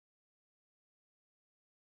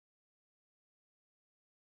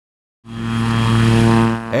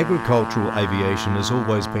Agricultural aviation has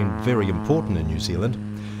always been very important in New Zealand,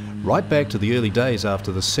 right back to the early days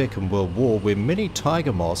after the Second World War, where many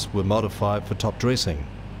tiger moths were modified for top dressing.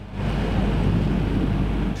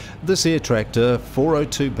 This air tractor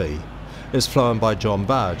 402B is flown by John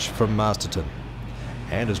Bargh from Masterton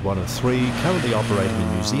and is one of 3 currently operating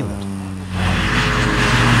in New Zealand.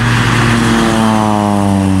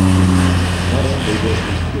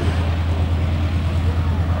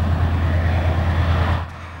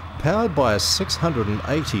 Powered by a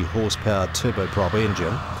 680 horsepower turboprop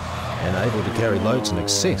engine and able to carry loads in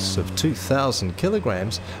excess of 2,000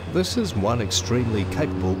 kilograms, this is one extremely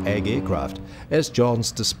capable ag aircraft, as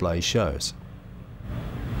John's display shows.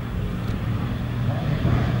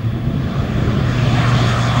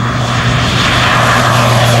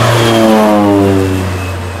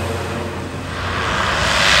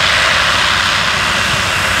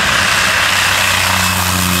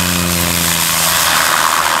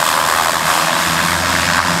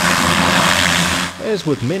 As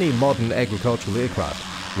with many modern agricultural aircraft,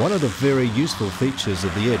 one of the very useful features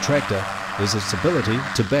of the air tractor is its ability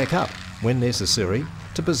to back up when necessary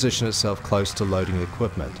to position itself close to loading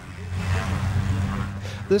equipment.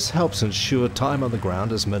 This helps ensure time on the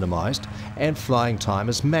ground is minimised and flying time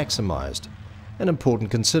is maximised, an important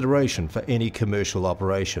consideration for any commercial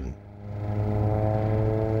operation.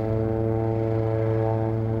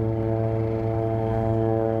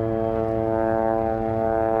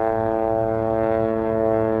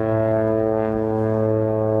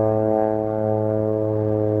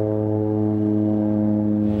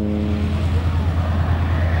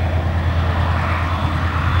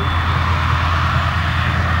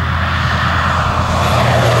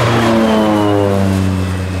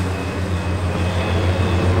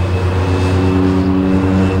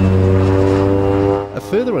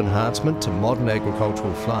 Further enhancement to modern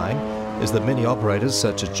agricultural flying is that many operators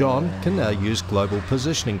such as John can now use global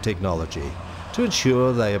positioning technology to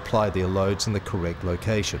ensure they apply their loads in the correct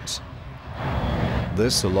locations.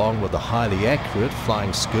 This, along with the highly accurate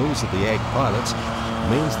flying skills of the ag pilots,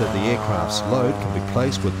 means that the aircraft's load can be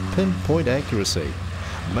placed with pinpoint accuracy,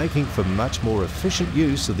 making for much more efficient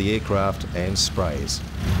use of the aircraft and sprays.